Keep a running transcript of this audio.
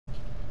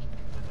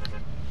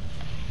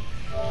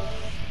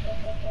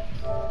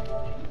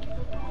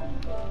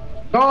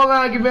Go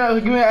online, give me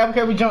an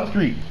application for Jump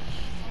Street.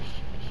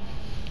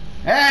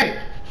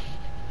 Hey!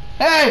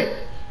 Hey!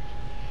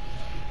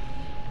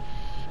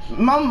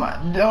 Mama,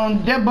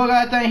 that bug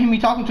eyed thing he me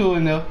talking to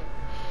in there.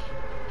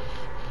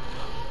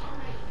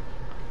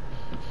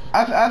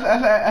 I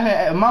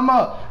said,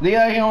 Mama, they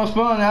out here on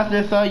spawn and I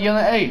just started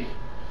yelling, hey.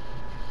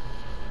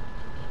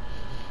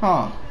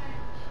 Huh?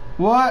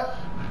 What?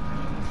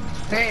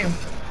 Name.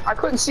 I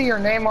couldn't see your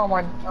name on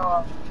my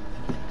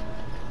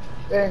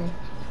thing.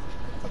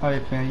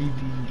 Alright, fam, you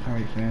be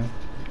alright, fam.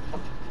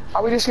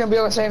 Are we just gonna be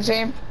on the same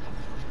team?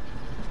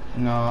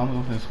 No, I'm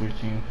gonna switch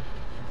team.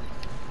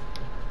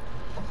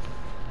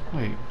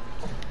 Wait.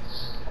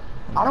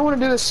 I don't want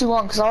to do this too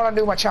long because I want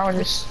to do my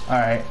challenges.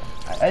 Alright.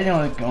 I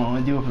don't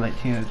want to do it for like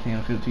 10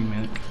 or 15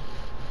 minutes.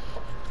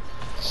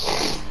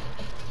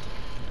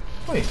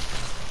 Wait.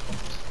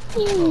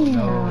 Oh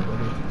no.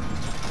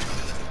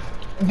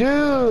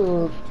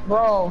 Dude,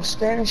 bro,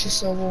 Spanish is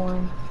so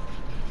boring.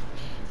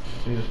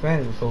 Dude, the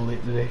Spanish was so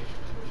late today.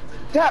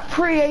 That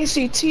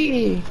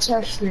pre-ACT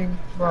testing,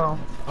 bro.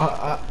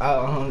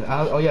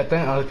 Oh yeah,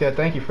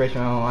 thank you,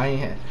 freshman. I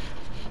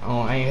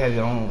ain't had it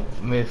on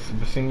Miss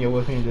Senior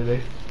with me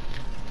today.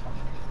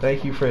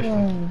 Thank you,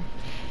 freshman.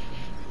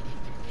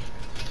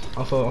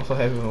 I'm so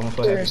happy. I'm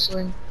so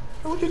Seriously. happy.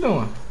 Hey, what you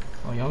doing?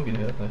 Oh, yeah, I'm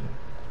getting here.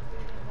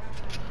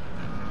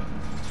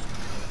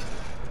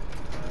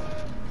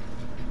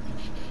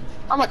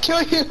 I'm gonna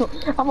kill you.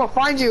 I'm gonna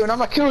find you and I'm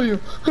gonna kill you.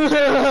 What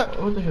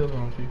the hell's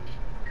wrong with you?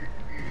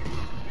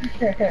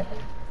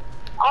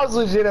 I was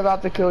legit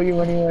about to kill you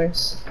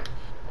anyways.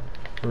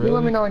 Really? You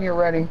let me know when you're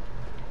ready.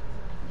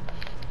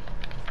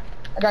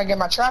 I gotta get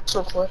my traps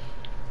real quick.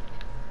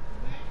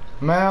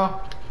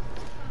 Mal?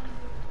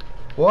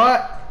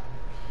 What?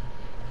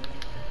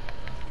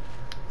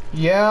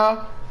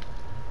 Yeah?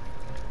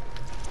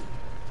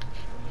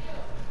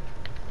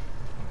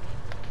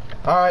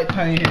 Alright,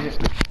 Tony, hit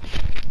it.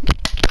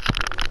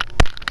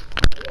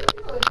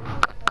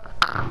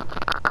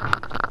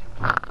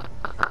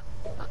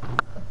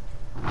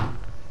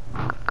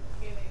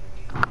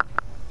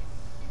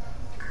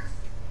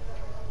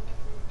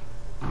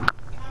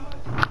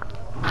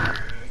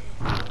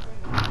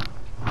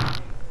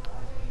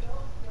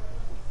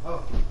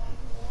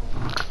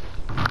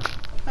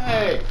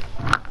 Hey!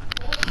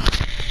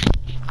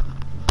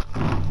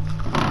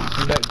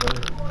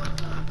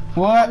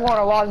 What? I'm going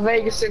to Las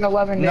Vegas in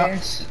 11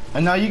 days.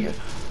 No, you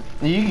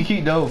can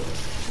keep those.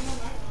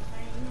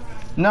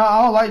 No,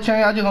 I don't like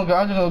change. I just don't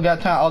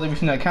got time all day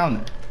between that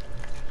counter.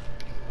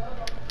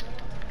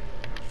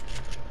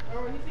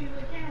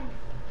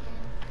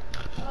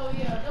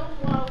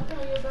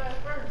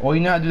 Oh,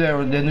 you know how to do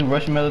that new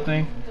Russian metal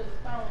thing?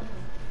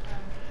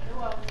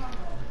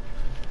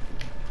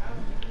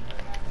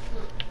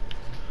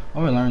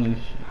 I'm gonna learn this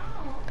shit.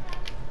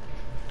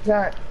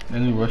 That. The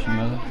new Russian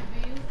metal.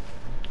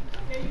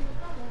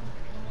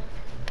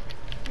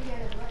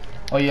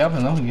 Oh yeah,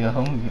 I'm gonna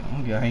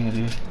get a hang of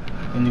this.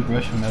 The new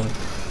Russian metal.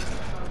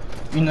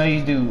 You know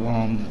you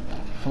do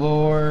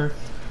floor,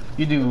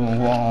 you do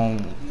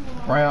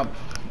ramp,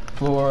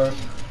 floor.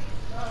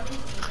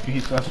 I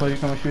saw you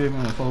coming straight, I'm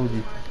gonna fold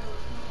you.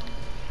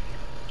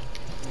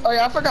 Oh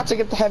yeah, I forgot to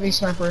get the heavy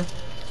sniper.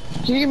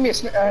 Can you give me a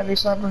heavy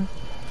sniper?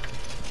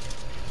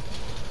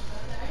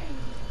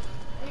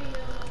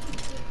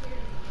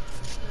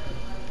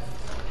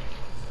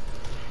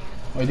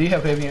 Wait, do you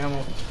have heavy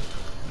ammo?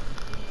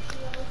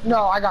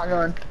 No, I got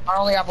none. I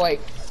only have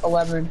like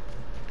 11.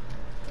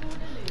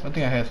 I think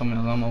I had some in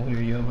the ammo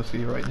here. Yeah, we'll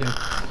see it right there.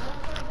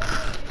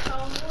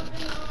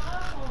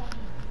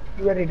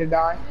 You ready to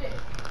die?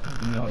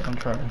 No, I'm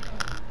trying.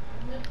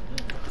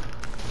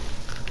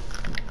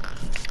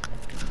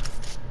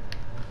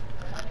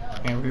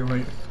 Can't be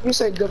right. You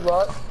say good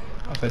luck.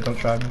 I said don't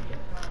try me.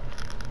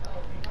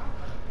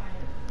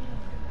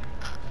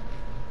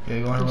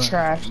 Yeah, go ahead and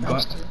Trash. go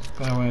ahead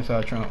and run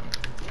inside Trump.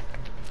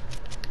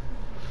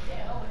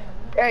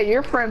 Hey,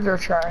 your friends are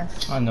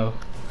trash. I know.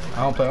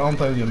 I don't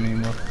play with them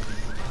anymore.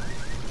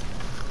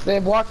 They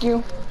block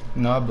you?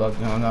 No, I blocked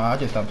them. No, I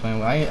just stopped playing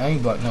with them. I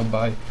ain't blocked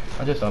nobody.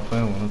 I just stopped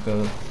playing with them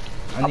because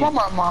I'm on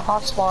my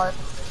hotspot.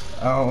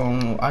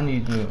 I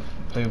need to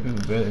play with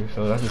people better,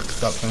 so I just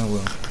stopped playing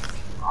with them.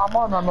 I'm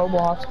on my mobile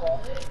hotspot.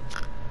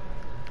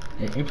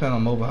 You playing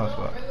on mobile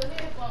hotspot?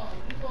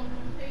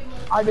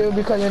 I do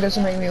because it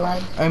doesn't make me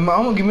lag. Hey, man,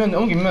 I'm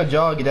gonna give me a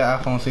job to get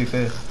that iPhone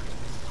 6s.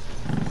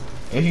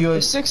 If you the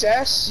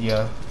 6S?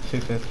 Yeah,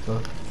 6s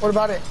plus. What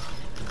about it?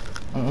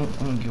 I'm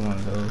gonna get one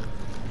of those.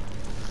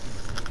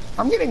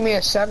 I'm getting me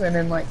a 7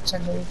 in like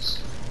 10 days.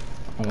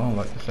 I don't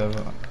like the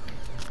 7.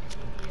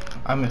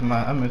 I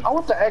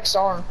want the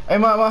XR. Hey,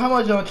 how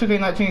much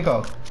 2K19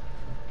 cost?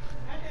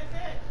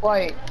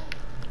 Like.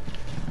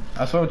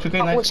 I swear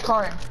 2K19. Which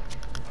kind?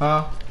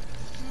 Huh?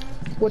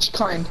 Which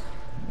kind?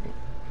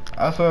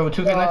 I swear when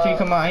 2K19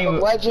 come out, I ain't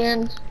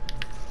Legend.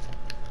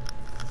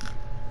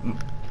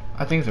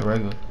 I think it's a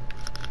regular.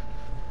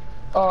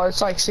 Oh,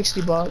 it's like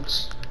 60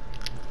 bucks.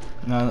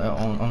 No,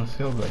 on the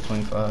sale, like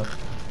 25.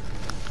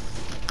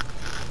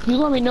 You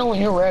let me know when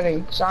you're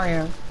ready, 'cause I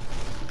am.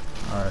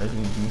 Alright, let's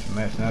give me some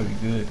match. That'll be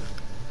good.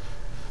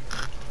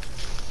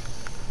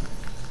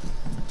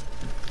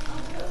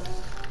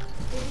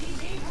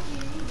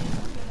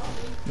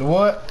 The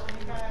what?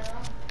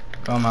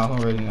 Come out,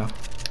 I'm ready now.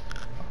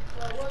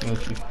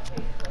 Got you.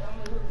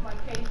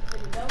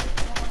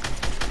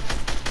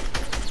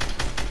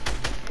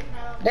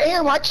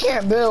 Damn, I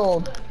can't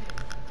build.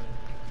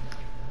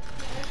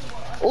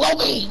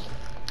 Loki!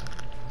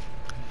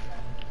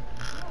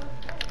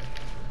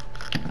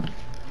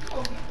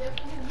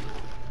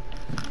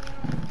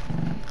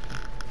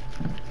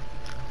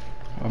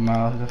 What,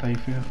 Miles? That's how you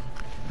feel?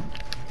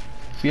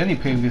 See, I need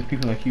to play with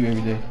people like you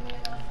every day.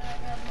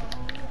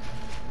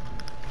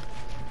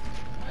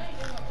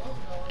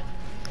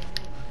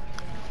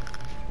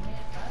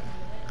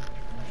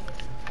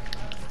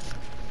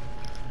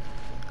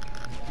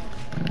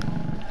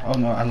 Oh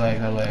no, I lag.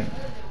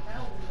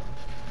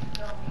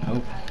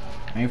 Nope.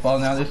 I ain't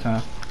falling out this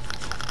time.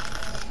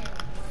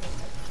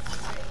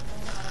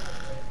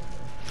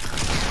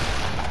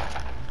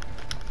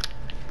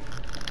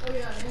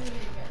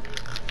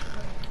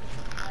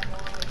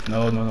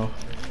 No.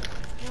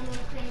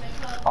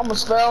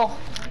 Almost fell.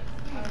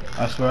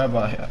 I swear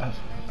about it.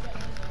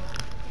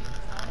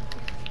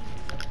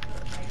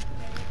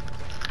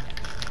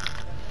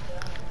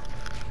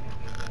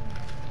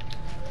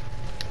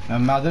 Now,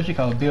 Miles, that's what you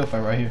call a bill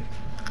fight right here.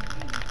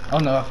 Oh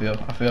no, I feel.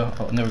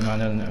 Oh, never mind.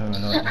 Never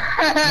mind.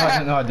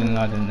 No, I didn't.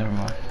 Never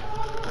mind.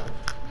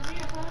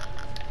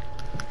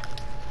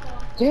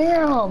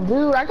 Damn,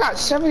 dude, I got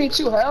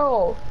 72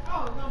 health.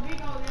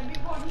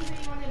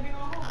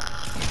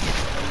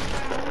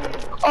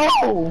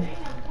 Oh!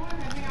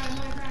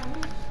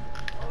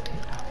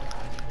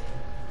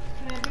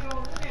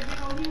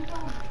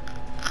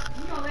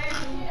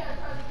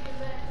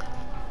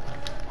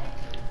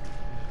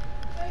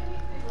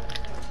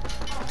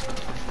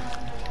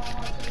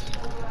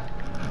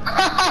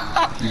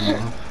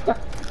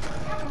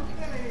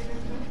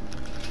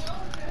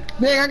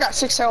 Dang, I got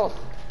 6 health.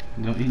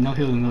 No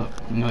healing up.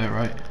 You know that,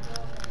 right?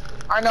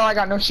 I know I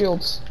got no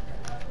shields.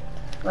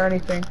 Or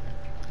anything.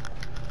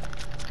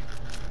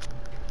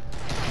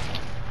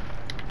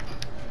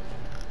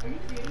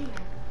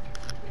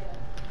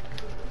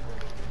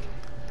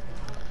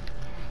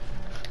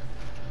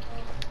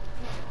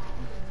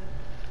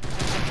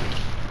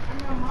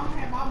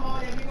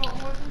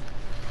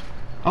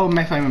 Oh,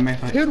 max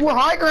fight. Dude, we're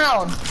high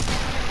ground.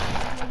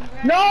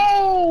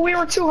 No, we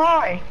were too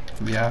high.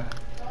 Yeah.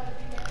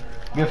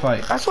 Good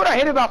fight. That's what I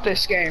hate about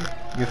this game.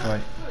 Good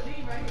fight.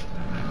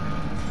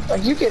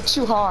 Like, you get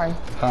too high.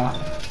 Huh?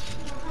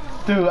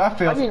 Dude,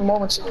 I need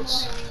moments of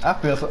this. I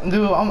feel so.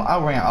 Dude,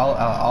 I ran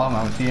all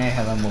my material. I ain't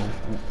had no more.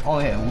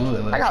 Only had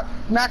wood left. I got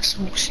max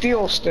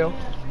steel still.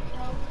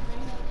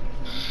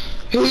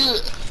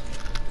 Dude.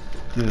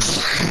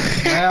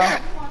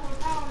 Now.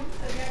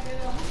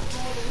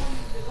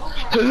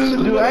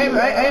 Dude, I ain't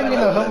getting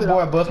no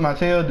hoverboard bust my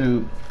tail,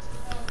 dude.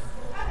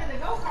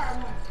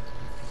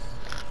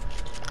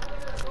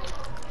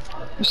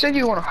 You said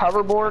you want a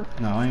hoverboard?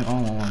 No, I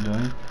don't want one,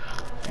 dude.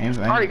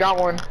 I already got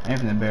one. I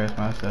ain't finna embarrass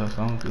myself,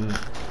 so I'm good.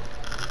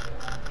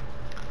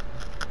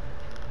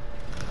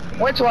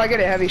 Wait till I get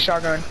a heavy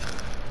shotgun.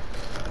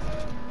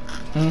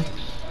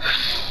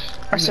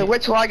 I said,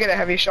 wait till I get a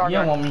heavy shotgun. You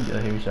don't want me to get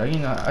a heavy shotgun. You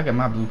know, I got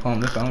my blue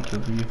pump. That's what I don't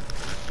kill for you.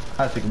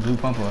 I take a blue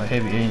pump or a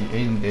heavy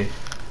any day.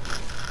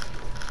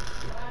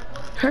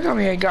 Here come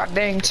here, god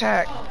dang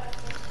tack.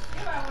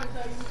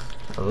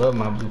 I love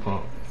my blue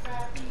pump.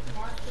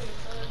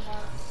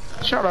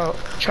 Shut up,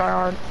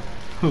 tryhard.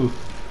 Who?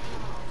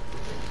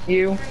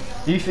 You.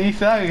 You see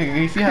how I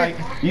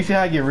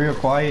get real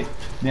quiet?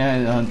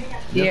 Then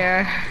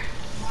yeah.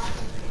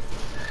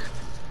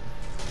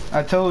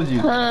 I told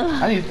you.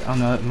 I need. Oh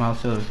no, my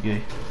cell is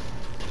gay.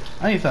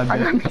 I need to stop. I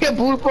got me a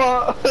blue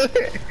pump.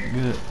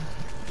 Good.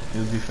 It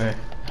would be fair.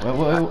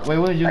 Wait,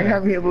 what did you? I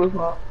got me a blue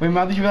pump. Wait,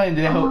 Mom, did you ride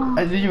that whole?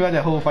 Did you ride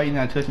that whole fight? You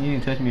not touching? You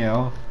didn't touch me at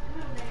all.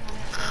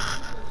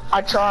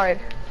 I tried,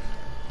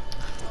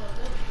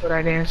 but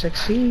I didn't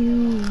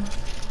succeed.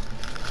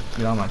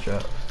 Get on my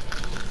trap.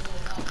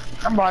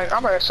 I'm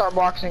gonna start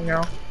boxing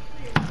now.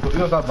 You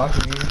gonna start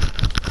boxing again?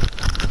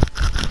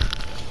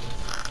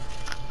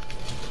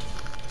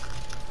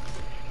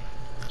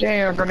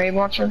 Damn, grenade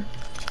launcher.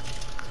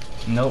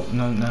 Nope,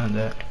 none of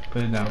that.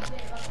 Put it down.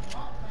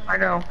 I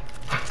know.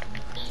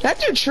 That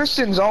dude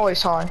Tristan's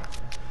always high.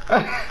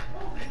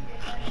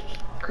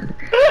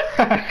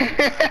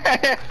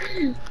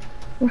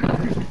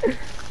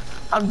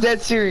 I'm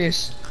dead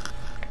serious.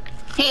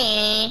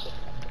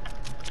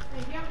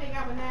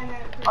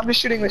 I'm just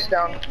shooting this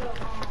down.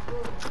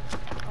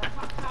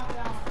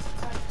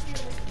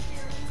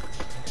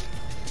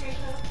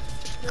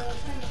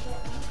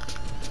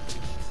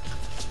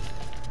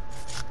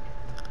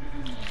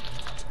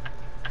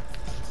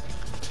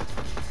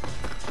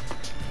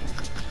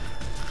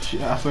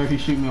 I swear if you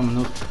shoot me, I'm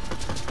gonna know.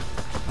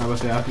 I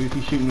was about to say, if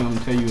you shoot me, I'm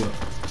gonna tear you up.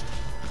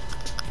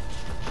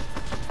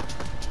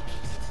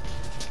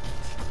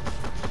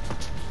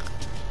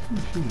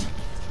 Who's shooting me?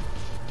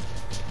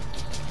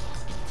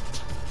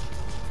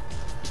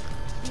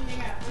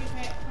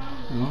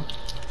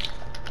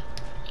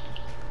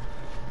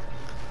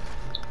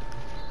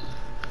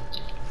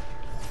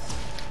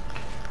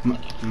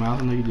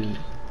 I know you did it.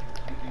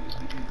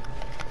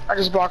 I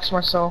just boxed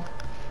myself.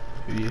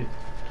 Idiot.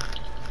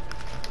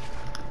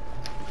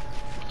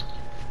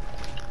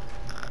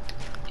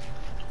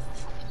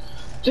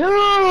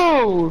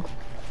 Dude!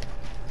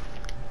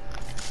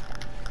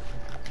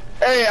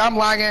 Hey, I'm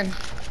lagging.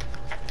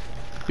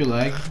 You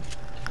lag?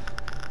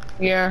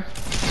 Yeah.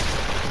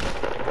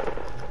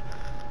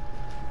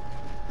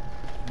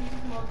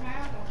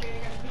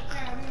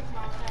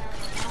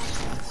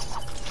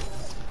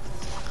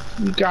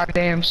 You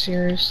goddamn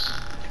serious.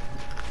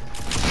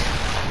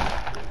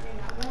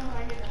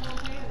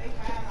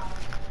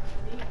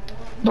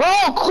 Bro,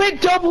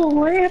 quit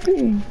double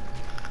ramping.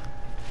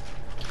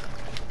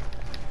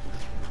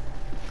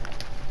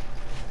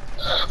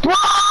 Bro!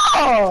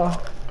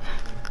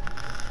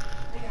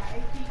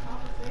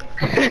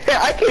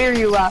 I can hear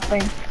you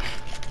laughing.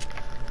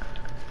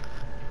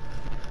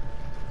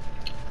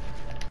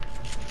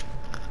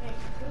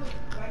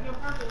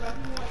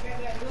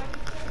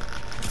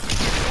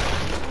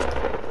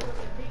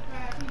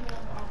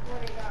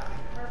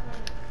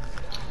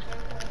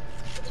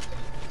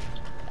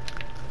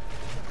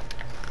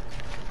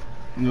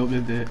 Nope,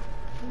 that's it.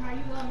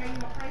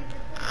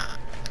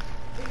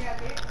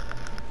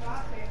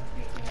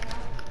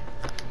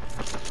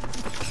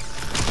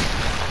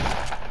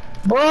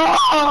 Bro!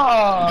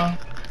 Oh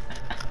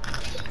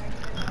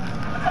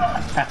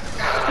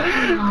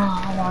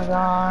my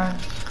god.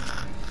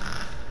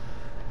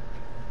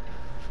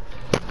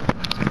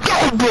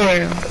 God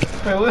damn!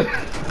 Wait,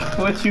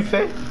 what you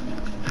say?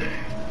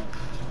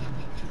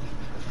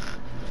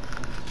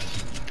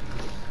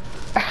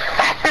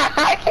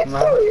 I can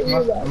still hear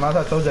you.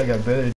 I told you I got better.